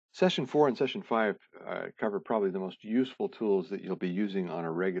Session 4 and Session 5 cover probably the most useful tools that you'll be using on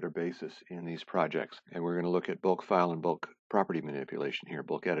a regular basis in these projects. And we're going to look at bulk file and bulk property manipulation here,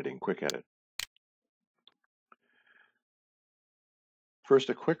 bulk editing, quick edit. First,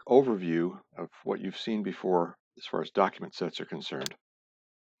 a quick overview of what you've seen before as far as document sets are concerned.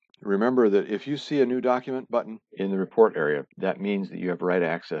 Remember that if you see a new document button in the report area, that means that you have right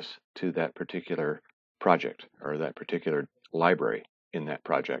access to that particular project or that particular library in that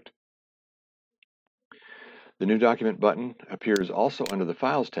project. The new document button appears also under the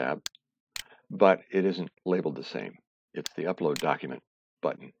Files tab, but it isn't labeled the same. It's the Upload Document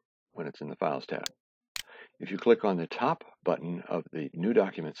button when it's in the Files tab. If you click on the top button of the New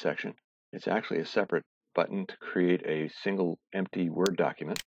Document section, it's actually a separate button to create a single empty Word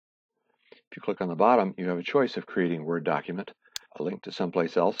document. If you click on the bottom, you have a choice of creating a Word document, a link to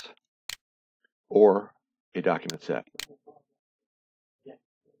someplace else, or a document set.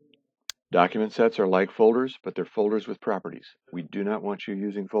 Document sets are like folders, but they're folders with properties. We do not want you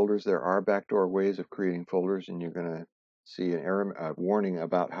using folders. There are backdoor ways of creating folders, and you're going to see a warning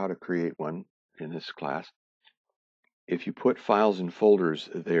about how to create one in this class. If you put files in folders,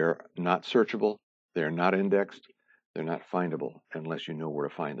 they're not searchable, they're not indexed, they're not findable unless you know where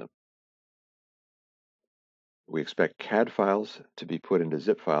to find them. We expect CAD files to be put into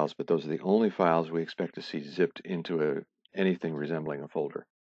zip files, but those are the only files we expect to see zipped into anything resembling a folder.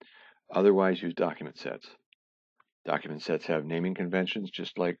 Otherwise, use document sets. Document sets have naming conventions,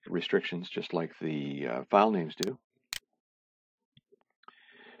 just like restrictions, just like the file names do.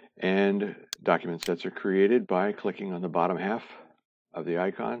 And document sets are created by clicking on the bottom half of the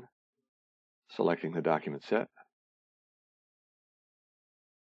icon, selecting the document set,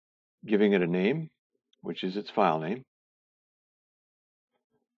 giving it a name, which is its file name,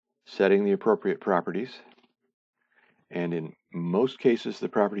 setting the appropriate properties, and in most cases, the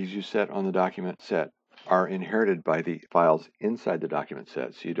properties you set on the document set are inherited by the files inside the document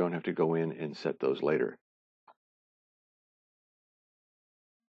set, so you don't have to go in and set those later.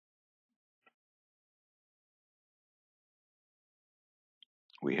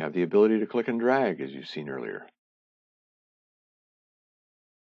 We have the ability to click and drag, as you've seen earlier.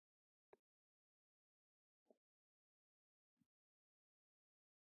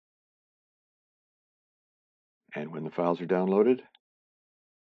 And when the files are downloaded,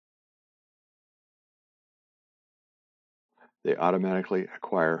 they automatically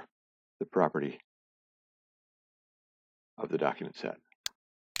acquire the property of the document set.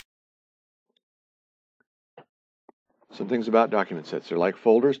 Some things about document sets. They're like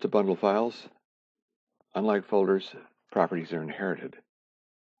folders to bundle files. Unlike folders, properties are inherited.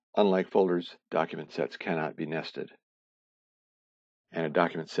 Unlike folders, document sets cannot be nested. And a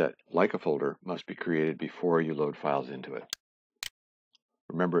document set, like a folder, must be created before you load files into it.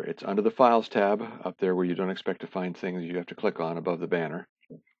 Remember, it's under the Files tab up there where you don't expect to find things you have to click on above the banner.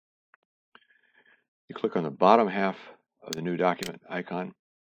 You click on the bottom half of the new document icon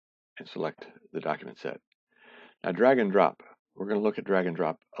and select the document set. Now, drag and drop. We're going to look at drag and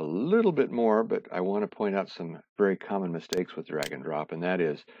drop a little bit more, but I want to point out some very common mistakes with drag and drop, and that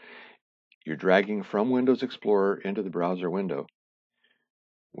is you're dragging from Windows Explorer into the browser window.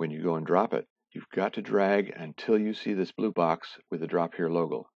 When you go and drop it, you've got to drag until you see this blue box with the Drop Here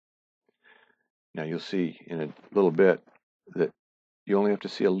logo. Now you'll see in a little bit that you only have to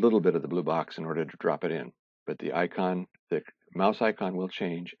see a little bit of the blue box in order to drop it in. But the icon, the mouse icon will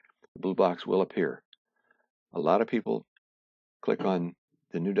change, the blue box will appear. A lot of people click on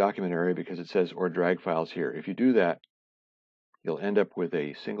the new document area because it says or drag files here. If you do that, you'll end up with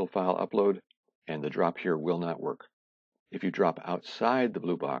a single file upload and the drop here will not work. If you drop outside the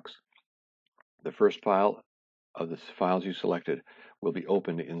blue box, the first file of the files you selected will be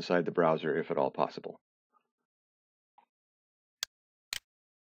opened inside the browser if at all possible.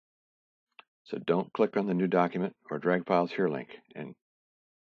 So don't click on the new document or drag files here link. And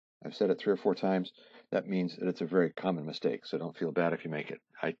I've said it 3 or 4 times. That means that it's a very common mistake, so don't feel bad if you make it.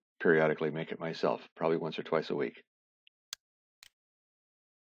 I periodically make it myself, probably once or twice a week.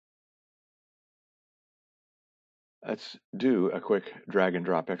 Let's do a quick drag and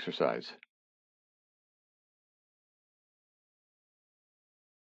drop exercise.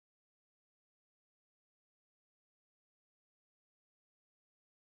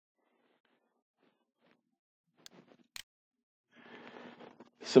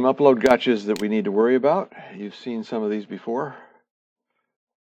 Some upload gotchas that we need to worry about. You've seen some of these before.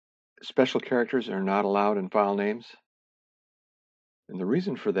 Special characters are not allowed in file names. And the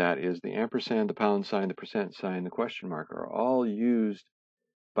reason for that is the ampersand, the pound sign, the percent sign, the question mark are all used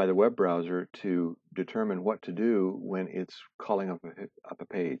by the web browser to determine what to do when it's calling up a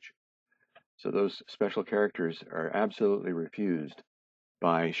page. So those special characters are absolutely refused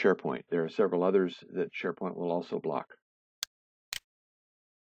by SharePoint. There are several others that SharePoint will also block.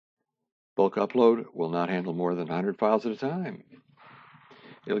 Bulk upload will not handle more than 100 files at a time.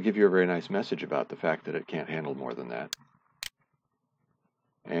 It'll give you a very nice message about the fact that it can't handle more than that.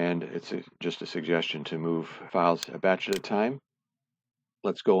 And it's just a suggestion to move files a batch at a time.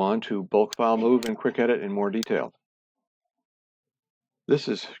 Let's go on to bulk file move and quick edit in more detail. This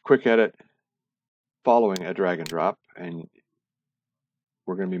is quick edit following a drag and drop, and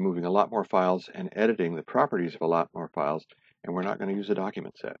we're going to be moving a lot more files and editing the properties of a lot more files, and we're not going to use a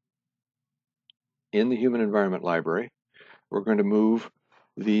document set. In the Human Environment Library, we're going to move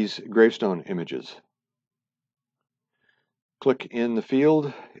these gravestone images. Click in the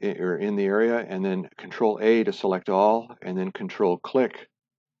field or in the area, and then Control A to select all, and then Control click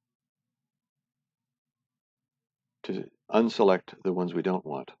to unselect the ones we don't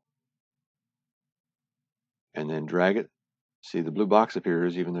want. And then drag it. See, the blue box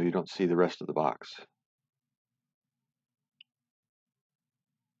appears even though you don't see the rest of the box.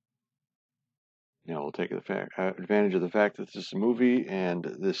 Now we'll take advantage of the fact that this is a movie and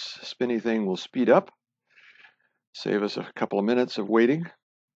this spinny thing will speed up. Save us a couple of minutes of waiting.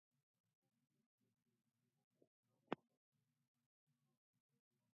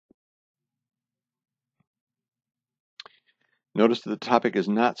 Notice that the topic is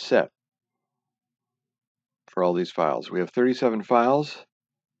not set for all these files. We have 37 files,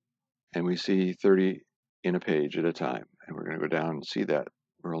 and we see 30 in a page at a time. And we're going to go down and see that.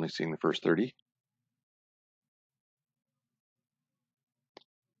 We're only seeing the first 30.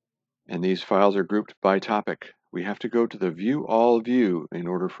 And these files are grouped by topic. We have to go to the View All view in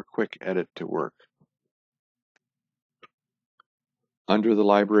order for Quick Edit to work. Under the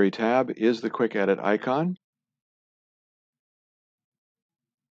Library tab is the Quick Edit icon.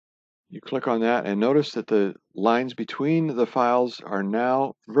 You click on that and notice that the lines between the files are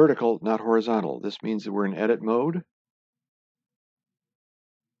now vertical, not horizontal. This means that we're in edit mode.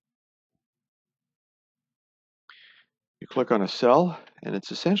 You click on a cell and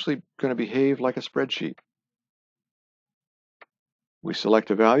it's essentially going to behave like a spreadsheet. We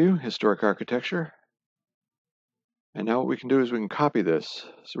select a value, historic architecture, and now what we can do is we can copy this.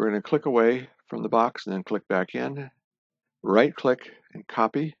 So we're going to click away from the box and then click back in, right click and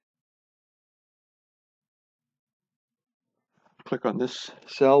copy. Click on this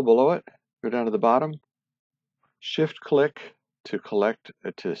cell below it, go down to the bottom, shift click to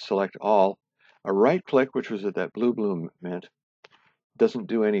select all. A right click, which was what that blue meant, doesn't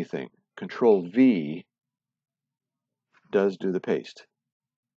do anything. Control V does do the paste.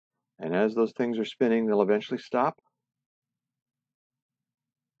 And as those things are spinning, they'll eventually stop.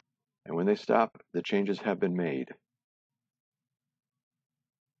 And when they stop, the changes have been made.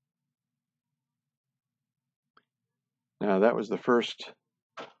 Now that was the first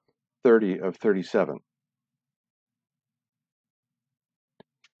 30 of 37.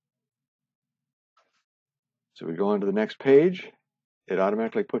 So we go on to the next page. It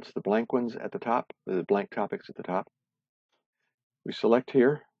automatically puts the blank ones at the top, the blank topics at the top. We select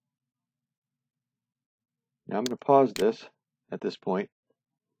here. Now I'm going to pause this at this point,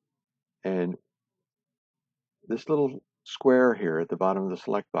 and this little square here at the bottom of the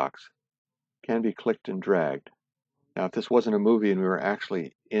select box can be clicked and dragged. Now if this wasn't a movie and we were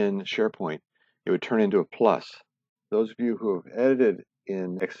actually in SharePoint, it would turn into a plus. Those of you who have edited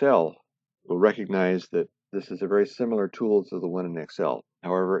in Excel will recognize that this is a very similar tool to the one in Excel.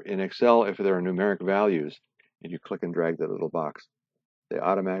 However, in Excel, if there are numeric values and you click and drag that little box, they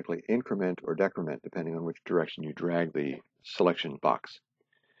automatically increment or decrement depending on which direction you drag the selection box.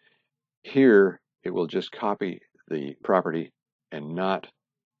 Here, it will just copy the property and not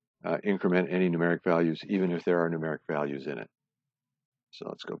increment any numeric values, even if there are numeric values in it. So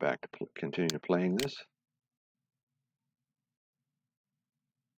let's go back to continue playing this.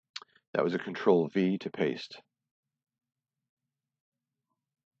 That was a Control V to paste.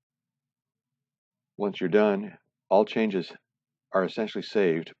 Once you're done, all changes are essentially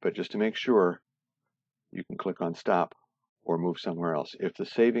saved, but just to make sure, you can click on Stop or move somewhere else. If the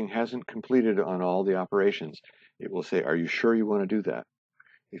saving hasn't completed on all the operations, it will say, are you sure you want to do that?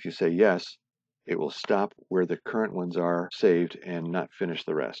 If you say yes, it will stop where the current ones are saved and not finish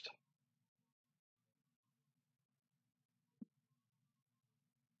the rest.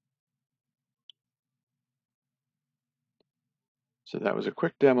 So that was a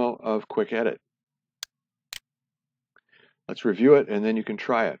quick demo of Quick Edit. Let's review it and then you can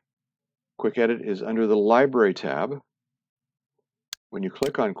try it. Quick Edit is under the Library tab. When you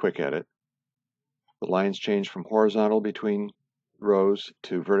click on Quick Edit, the lines change from horizontal between rows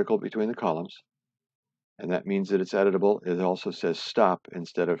to vertical between the columns, and that means that it's editable. It also says stop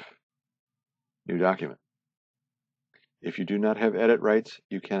instead of new document. If you do not have edit rights,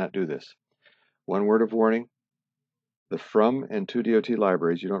 you cannot do this. One word of warning, the from and to DOT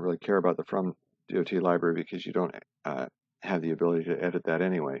libraries, you don't really care about the from DOT library because you don't have the ability to edit that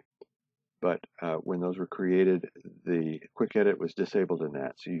anyway. But when those were created, the quick edit was disabled in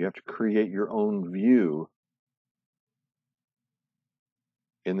that. So you have to create your own view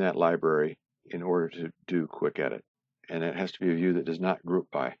in that library in order to do quick edit. And it has to be a view that does not group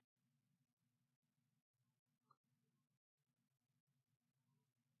by.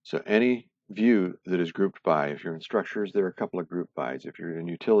 So any view that is grouped by, if you're in structures, there are a couple of group bys. If you're in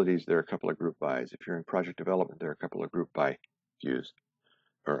utilities, there are a couple of group bys. If you're in project development, there are a couple of group by views.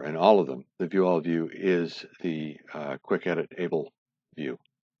 Or in all of them, the view all view is the quick edit able view.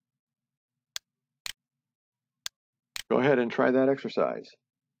 Go ahead and try that exercise.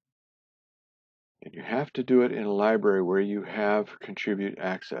 And you have to do it in a library where you have contribute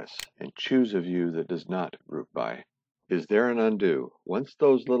access and choose a view that does not group by. Is there an undo? Once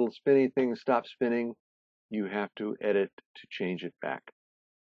those little spinny things stop spinning, you have to edit to change it back.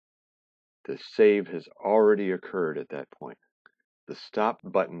 The save has already occurred at that point. The stop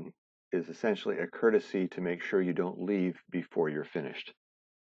button is essentially a courtesy to make sure you don't leave before you're finished,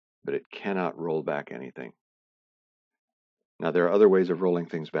 but it cannot roll back anything. Now, there are other ways of rolling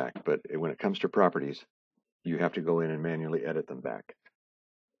things back, but when it comes to properties, you have to go in and manually edit them back.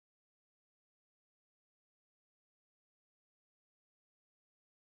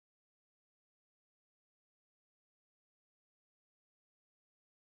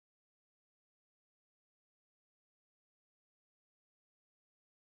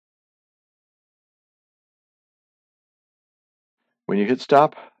 When you hit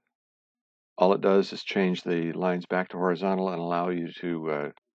stop, all it does is change the lines back to horizontal and allow you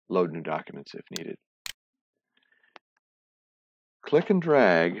to load new documents if needed. Click and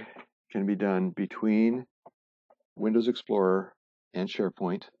drag can be done between Windows Explorer and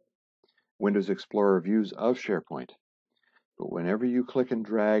SharePoint, Windows Explorer views of SharePoint. But whenever you click and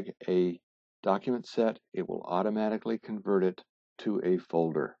drag a document set, it will automatically convert it to a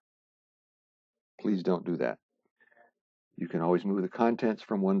folder. Please don't do that. You can always move the contents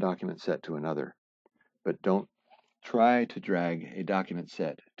from one document set to another, but don't try to drag a document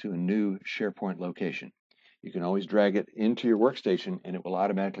set to a new SharePoint location. You can always drag it into your workstation and it will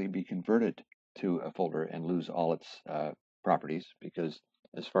automatically be converted to a folder and lose all its properties because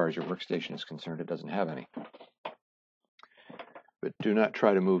as far as your workstation is concerned, it doesn't have any. But do not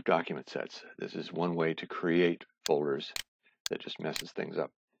try to move document sets. This is one way to create folders that just messes things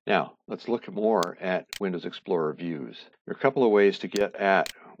up. Now, let's look more at Windows Explorer views. There are a couple of ways to get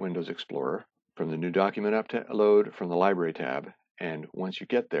at Windows Explorer. From the new document upload from the library tab, and once you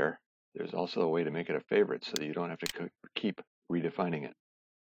get there, there's also a way to make it a favorite so that you don't have to keep redefining it.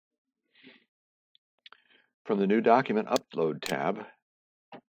 From the new document upload tab,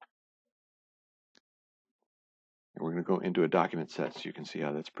 and we're going to go into a document set so you can see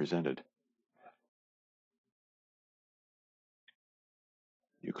how that's presented.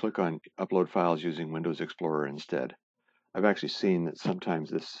 You click on upload files using Windows Explorer instead. I've actually seen that sometimes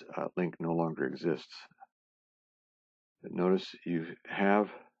this link no longer exists. But notice you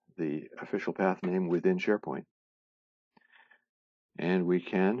have the official path name within SharePoint. And we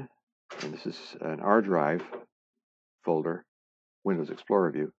can, and this is an R drive folder, Windows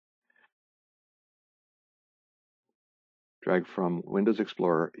Explorer view, drag from Windows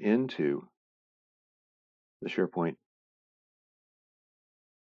Explorer into the SharePoint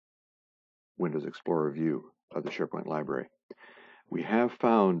Windows Explorer view of the SharePoint library. We have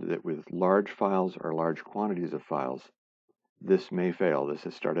found that with large files or large quantities of files, this may fail. This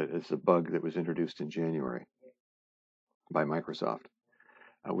has started as a bug that was introduced in January by Microsoft.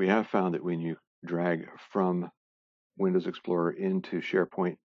 We have found that when you drag from Windows Explorer into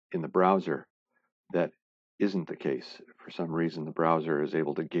SharePoint in the browser, that isn't the case. For some reason, the browser is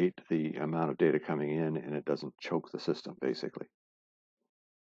able to gate the amount of data coming in and it doesn't choke the system, basically.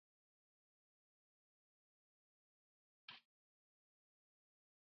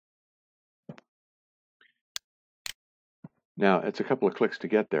 Now, it's a couple of clicks to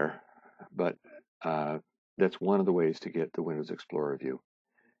get there, but that's one of the ways to get the Windows Explorer view.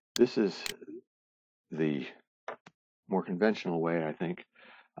 This is the more conventional way, I think.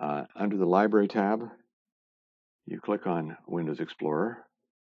 Under the Library tab, you click on Windows Explorer,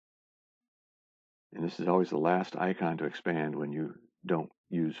 and this is always the last icon to expand when you don't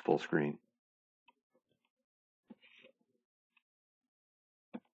use full screen.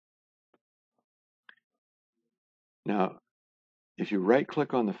 Now, if you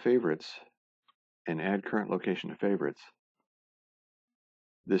right-click on the favorites and add current location to favorites,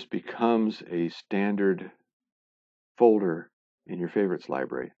 this becomes a standard folder in your favorites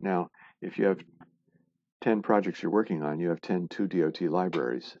library. Now, if you have 10 projects you're working on, you have 10 2DOT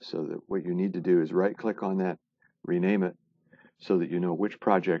libraries. So that what you need to do is right-click on that, rename it, so that you know which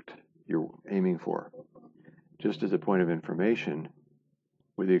project you're aiming for. Just as a point of information,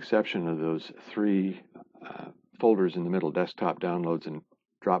 with the exception of those three folders in the middle, desktop, downloads, and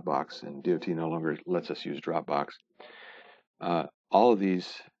Dropbox, and DOT no longer lets us use Dropbox, all of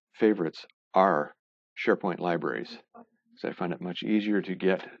these favorites are SharePoint libraries. So I find it much easier to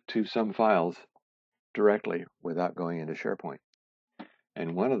get to some files directly without going into SharePoint.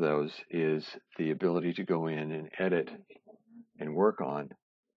 And one of those is the ability to go in and edit and work on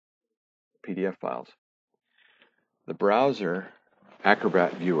PDF files. The browser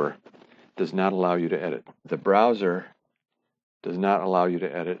Acrobat Viewer does not allow you to edit. The browser does not allow you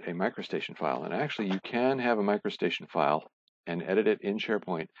to edit a MicroStation file. And actually, you can have a MicroStation file and edit it in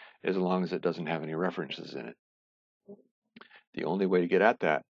SharePoint as long as it doesn't have any references in it. The only way to get at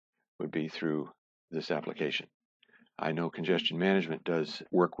that would be through this application. I know congestion management does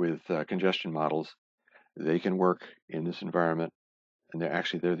work with congestion models. They can work in this environment, and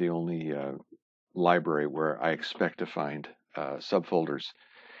they're the only library where I expect to find subfolders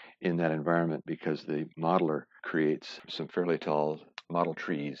in that environment, because the modeler creates some fairly tall model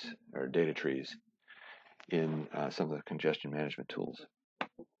trees or data trees in some of the congestion management tools.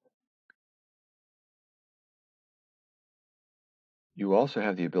 You also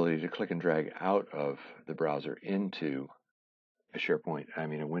have the ability to click and drag out of the browser into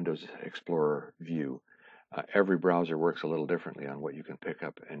a Windows Explorer view. Every browser works a little differently on what you can pick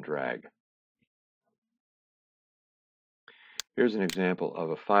up and drag. Here's an example of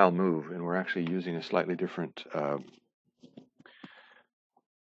a file move, and we're actually using a slightly different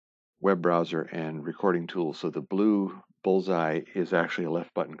web browser and recording tool. So the blue bullseye is actually a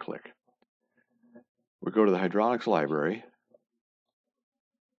left button click. We go to the hydraulics library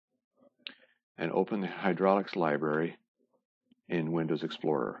and open the hydraulics library in Windows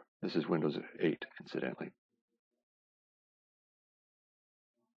Explorer. This is Windows 8, incidentally.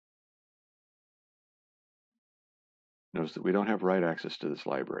 Notice that we don't have write access to this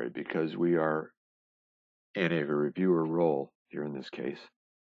library because we are in a reviewer role here in this case.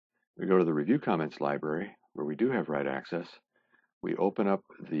 We go to the review comments library where we do have write access. We open up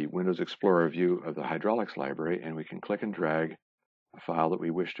the Windows Explorer view of the hydraulics library, and we can click and drag a file that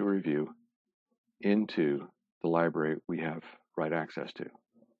we wish to review into the library we have write access to.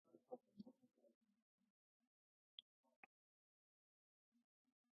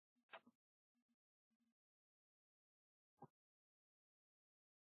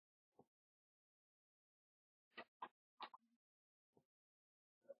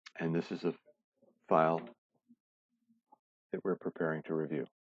 And this is a file that we're preparing to review.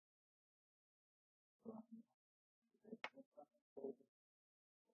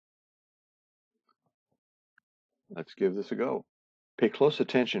 Let's give this a go. Pay close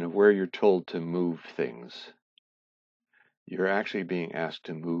attention of where you're told to move things. You're actually being asked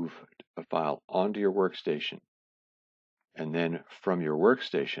to move a file onto your workstation, and then from your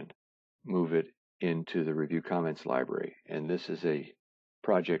workstation, move it into the review comments library. And this is a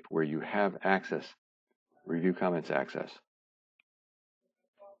project where you have access, review comments access.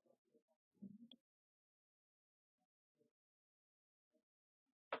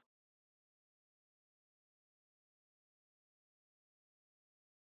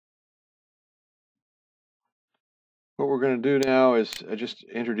 What we're going to do now is just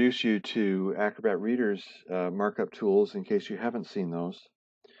introduce you to Acrobat Reader's markup tools in case you haven't seen those,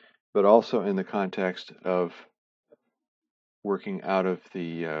 but also in the context of working out of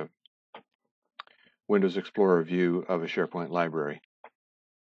the Windows Explorer view of a SharePoint library.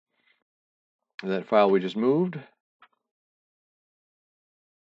 That file we just moved,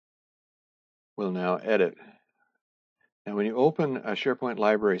 we'll now edit. Now when you open a SharePoint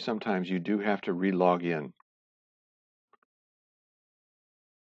library, sometimes you do have to re-log in.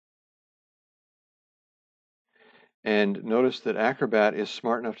 And notice that Acrobat is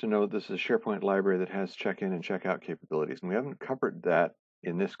smart enough to know this is a SharePoint library that has check-in and check-out capabilities. And we haven't covered that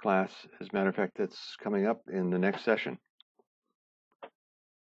in this class. As a matter of fact, that's coming up in the next session.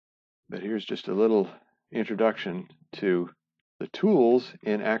 But here's just a little introduction to the tools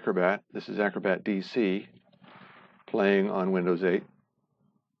in Acrobat. This is Acrobat DC playing on Windows 8.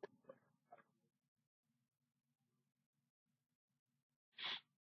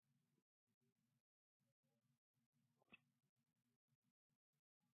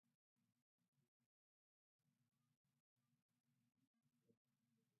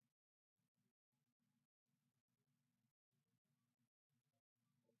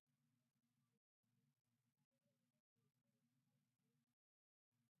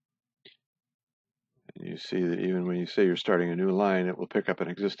 You see that even when you say you're starting a new line, it will pick up an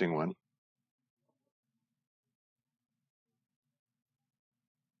existing one.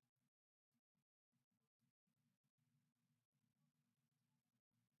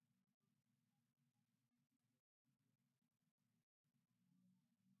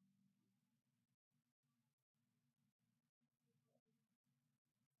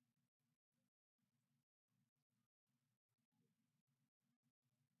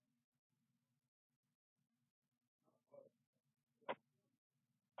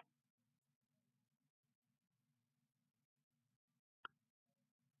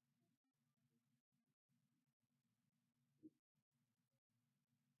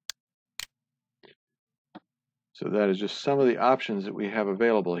 So that is just some of the options that we have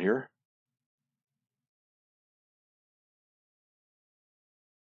available here.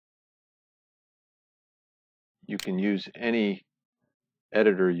 You can use any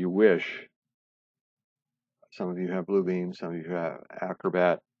editor you wish. Some of you have Bluebeam, some of you have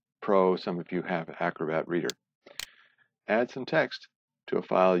Acrobat Pro, some of you have Acrobat Reader. Add some text to a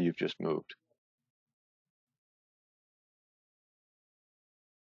file you've just moved.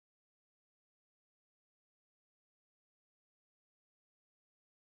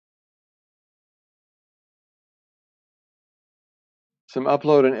 Some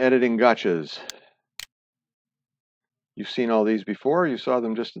upload and editing gotchas. You've seen all these before. You saw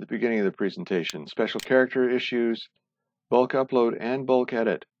them just at the beginning of the presentation. Special character issues, bulk upload, and bulk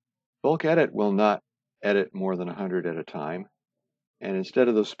edit. Bulk edit will not edit more than 100 at a time. And instead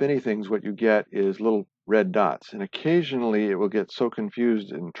of those spinny things, what you get is little red dots. And occasionally it will get so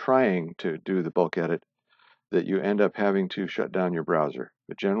confused in trying to do the bulk edit that you end up having to shut down your browser.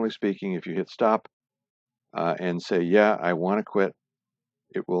 But generally speaking, if you hit stop and say, yeah, I want to quit,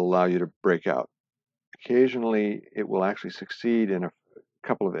 it will allow you to break out. Occasionally, it will actually succeed in a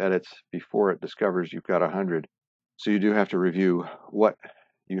couple of edits before it discovers you've got 100. So you do have to review what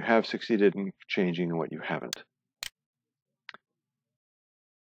you have succeeded in changing and what you haven't.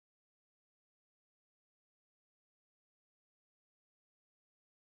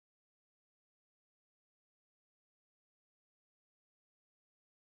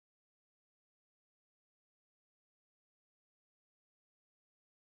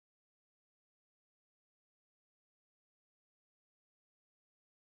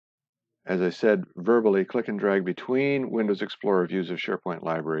 As I said verbally, click and drag between Windows Explorer views of SharePoint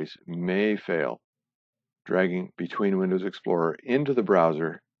libraries may fail. Dragging between Windows Explorer into the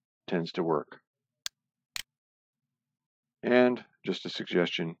browser tends to work. And just a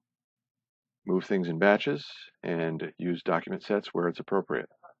suggestion, move things in batches and use document sets where it's appropriate.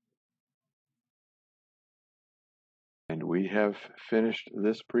 And we have finished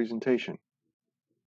this presentation.